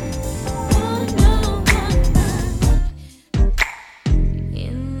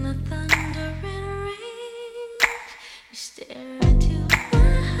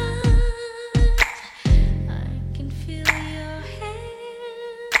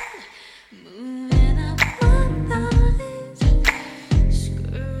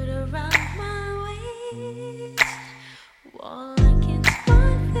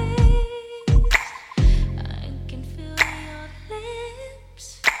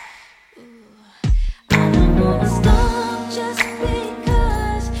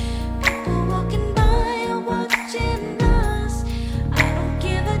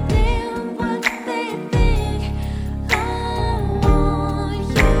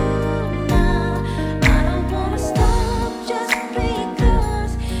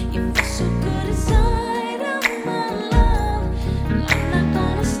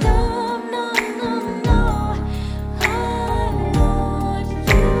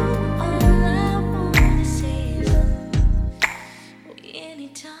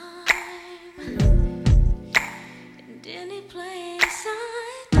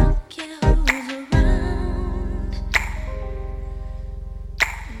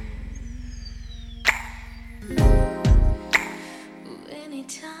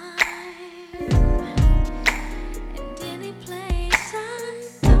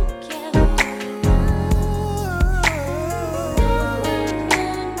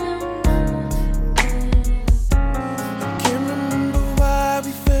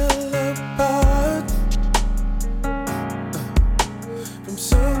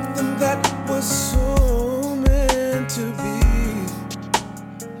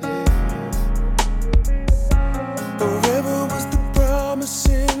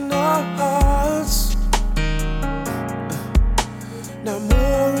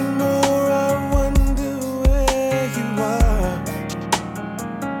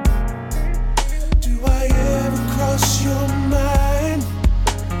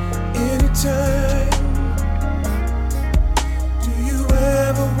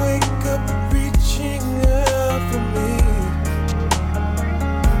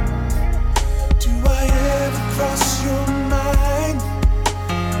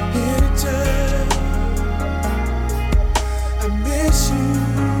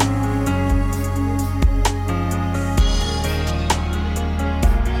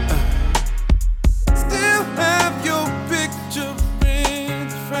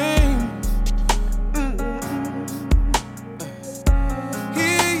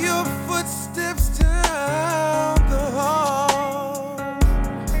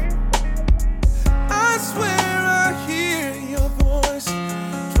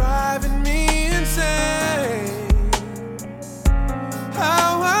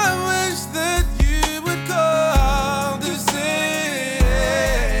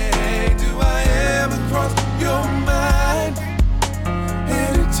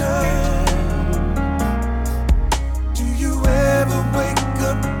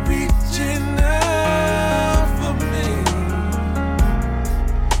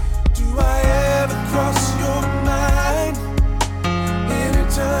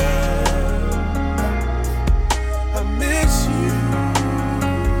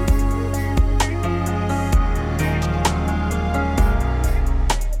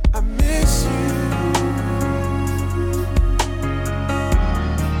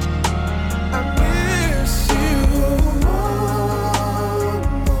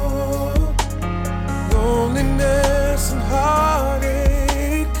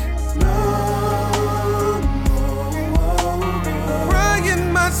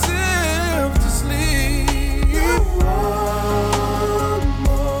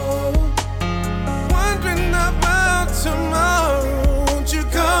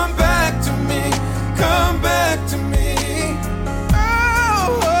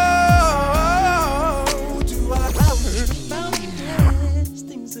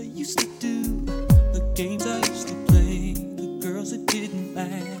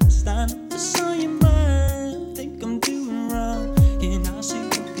fast. I know it's on your mind. Think I'm doing wrong, and I say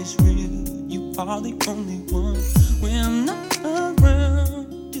what is real. You are the only one. When I'm not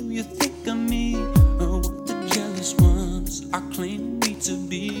around, do you think of me or what the jealous ones are claiming me to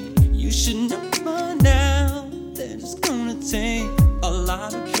be? You should know by now that it's gonna take a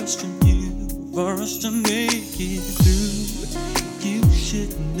lot of trust from you for us to make it through. You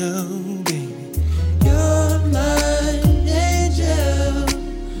should know, baby, you're my angel.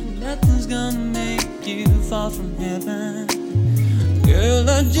 Nothing's gonna make you fall from heaven. Girl,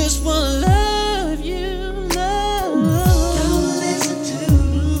 I just wanna love you, love. Don't listen to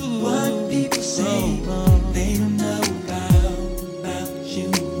what people say. They don't know about you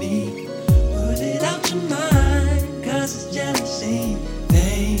and me. Put it out your mind, 'cause it's jealousy.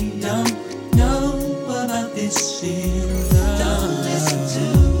 They don't know about this feeling. Don't listen to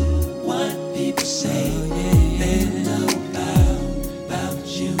what people say. They don't know about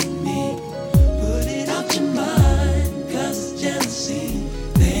you and me. Put it out your mind, 'cause it's jealousy.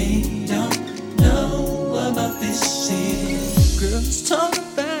 They don't know about this feeling. Girls, talk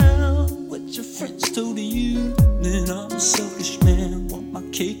about what your friends told you. Then I'm a selfish man, want my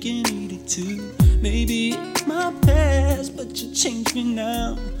cake and eat it too. Maybe it's my past, but you changed me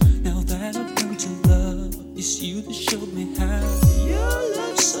now. Now that I've learned to love, it's you that showed me how. Your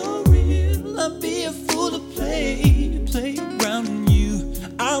love's so real, I'd be a fool to play around in you.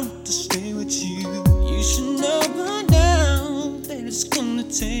 I want to stay with you. You should know by now that it's gonna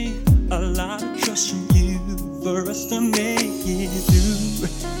take a lot of trust from you for us to make it through.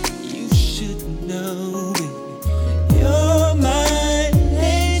 You should know, baby, you're my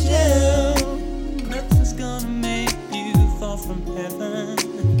angel. Nothing's gonna make you fall from heaven.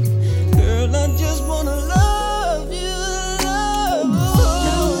 Girl, I just wanna love you, love.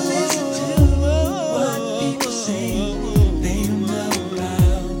 Don't listen to what people say. They don't know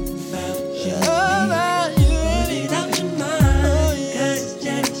about you. Put it out your mind, 'cause it's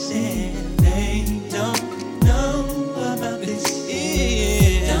jealousy. They don't know about this.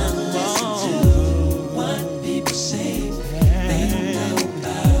 Don't listen to what people say. They don't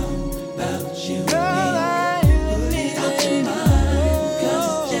know about you and me. Put it out your mind, 'cause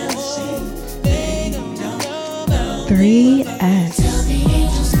it's jealousy. They don't know about 3S. Tell the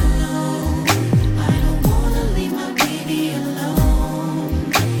angels hello. I don't wanna leave my baby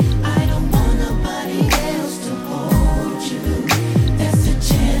alone. I don't want nobody else to hold you. That's a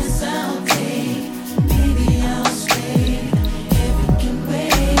chance I'll take. Baby, I'll stay. Heaven can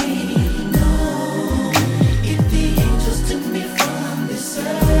wait. No, if the angels took me from this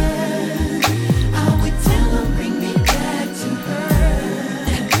earth, I would tell them bring me back to her.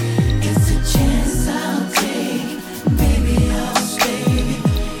 It's a chance I'll take. Baby, I'll stay.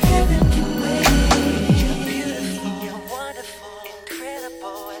 Heaven can wait. You're beautiful, you're wonderful,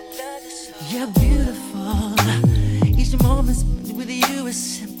 incredible. I love you so. You're beautiful. Each moment spent with you is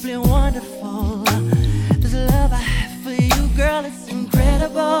simply wonderful. This love I have for you, girl, it's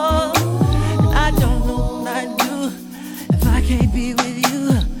incredible. I don't know what I'd do if I can't be with you.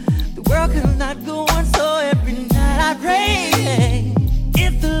 The world could not go on, so every night I pray.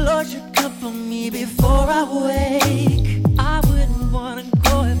 If the Lord should come for me before I wake, I wouldn't wanna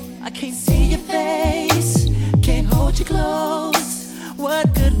go if I can't see your face, can't hold you close.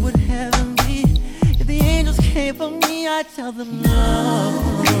 What good would heaven be if the angels came for me? I tell them no.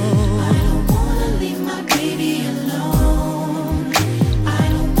 I don't wanna leave my baby alone. I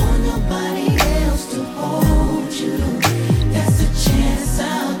don't want nobody else to hold you. That's a chance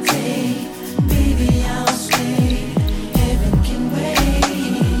I'll take. Baby, I'll stay. Heaven can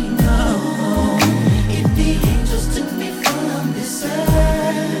wait. No, if the angels took me from this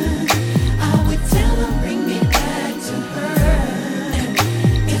earth, I would tell them bring me back to her.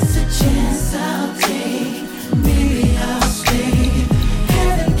 It's a chance I'll take. Baby, I'll stay.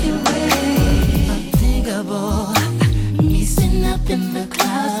 Heaven can wait. Unthinkable,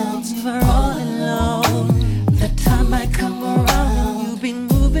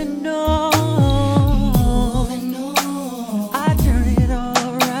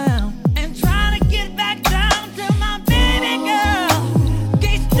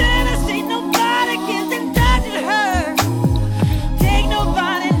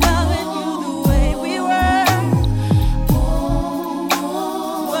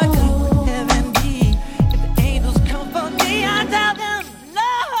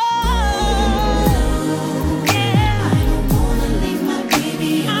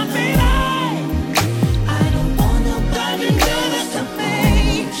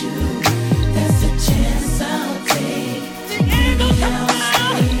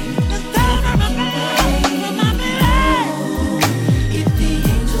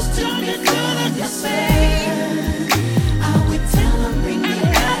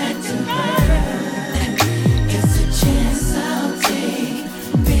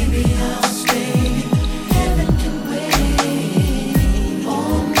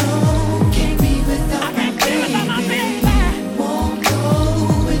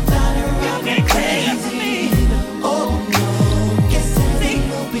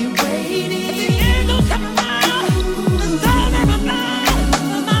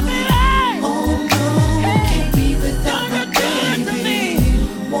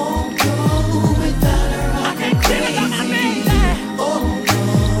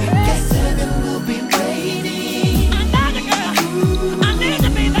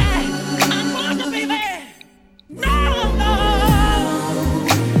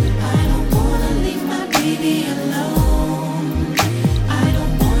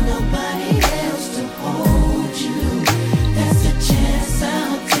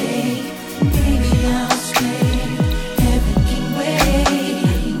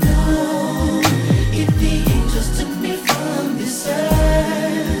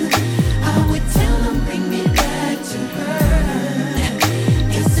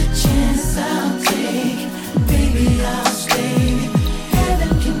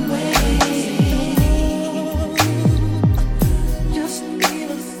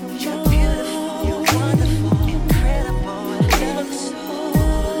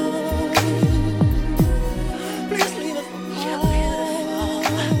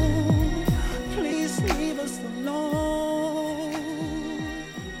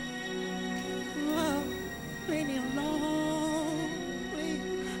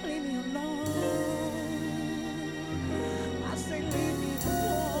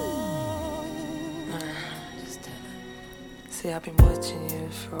 See, I've been watching you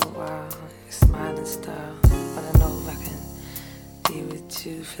for a while, your smiling style. But I know if I can be with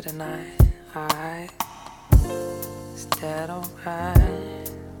you for the night, alright? Is that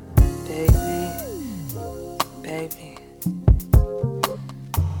alright, baby? Baby.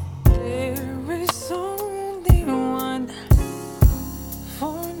 There is only one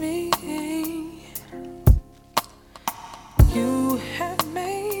for me. You have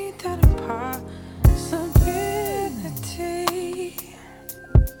made that a possibility.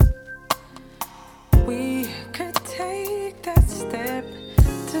 We could take that step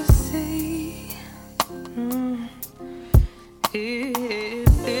to see if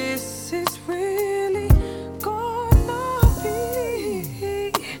this is really gonna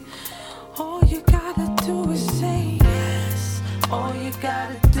be. All you gotta do is say yes. All you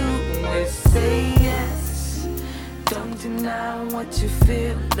gotta do is say yes. Don't deny what you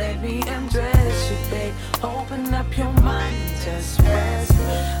feel. Let me undress you, babe. Open up your mind and just rest.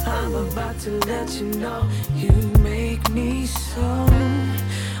 I'm about to let you know you make me so.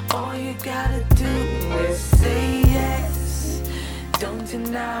 All you gotta do is say yes. Don't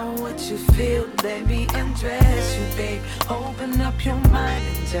deny what you feel. Let me undress you, babe. Open up your mind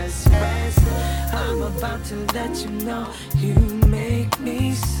and just rest. I'm about to let you know you make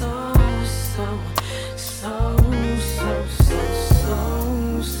me so, so, so, so, so,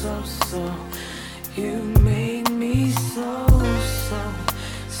 so, so, so. You make me so, so,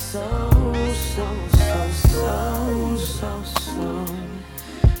 so, so, so, so, so, so.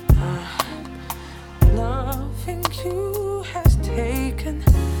 Loving you has taken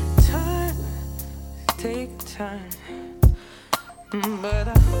time, but I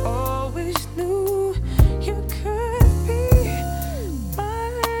always knew you could be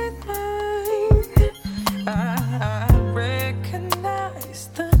mine. I recognize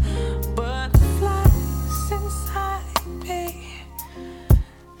the butterflies inside me.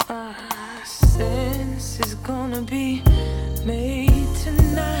 Sense is gonna be made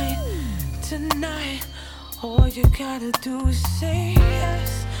tonight. All you gotta do is say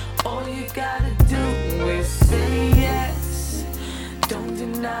yes. All you gotta do is say yes. Don't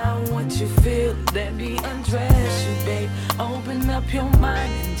deny what you feel. Let me undress you, babe. Open up your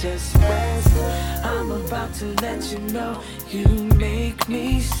mind and just rest. I'm about to let you know you make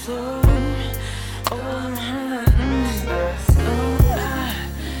me so.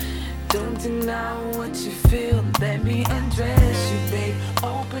 Don't deny what you feel. Let me undress you, babe.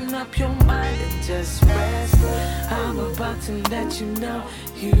 Open up your mind and just rest. I'm about to let you know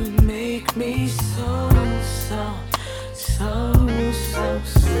you make me so, so, so, so,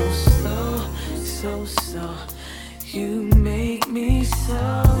 so, so, so, so. You make me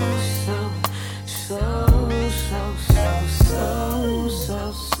so, so, so, so, so, so,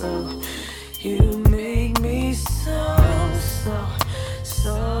 so, so. You make me so, so,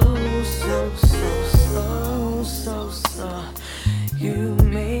 so, so, so, so, so, so. You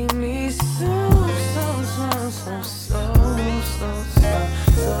make me so, so, so, so, so, so, so,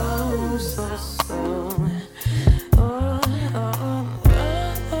 so, so, so.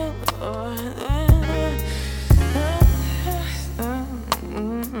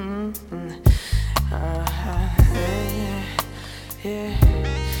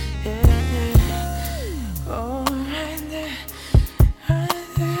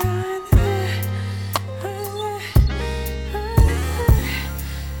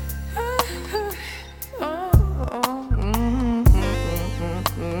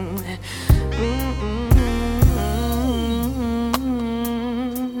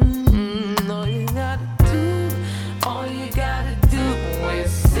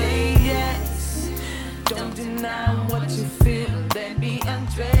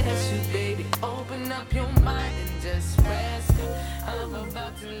 Open up your mind and just rest. I'm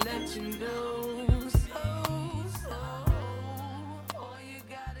about to let you know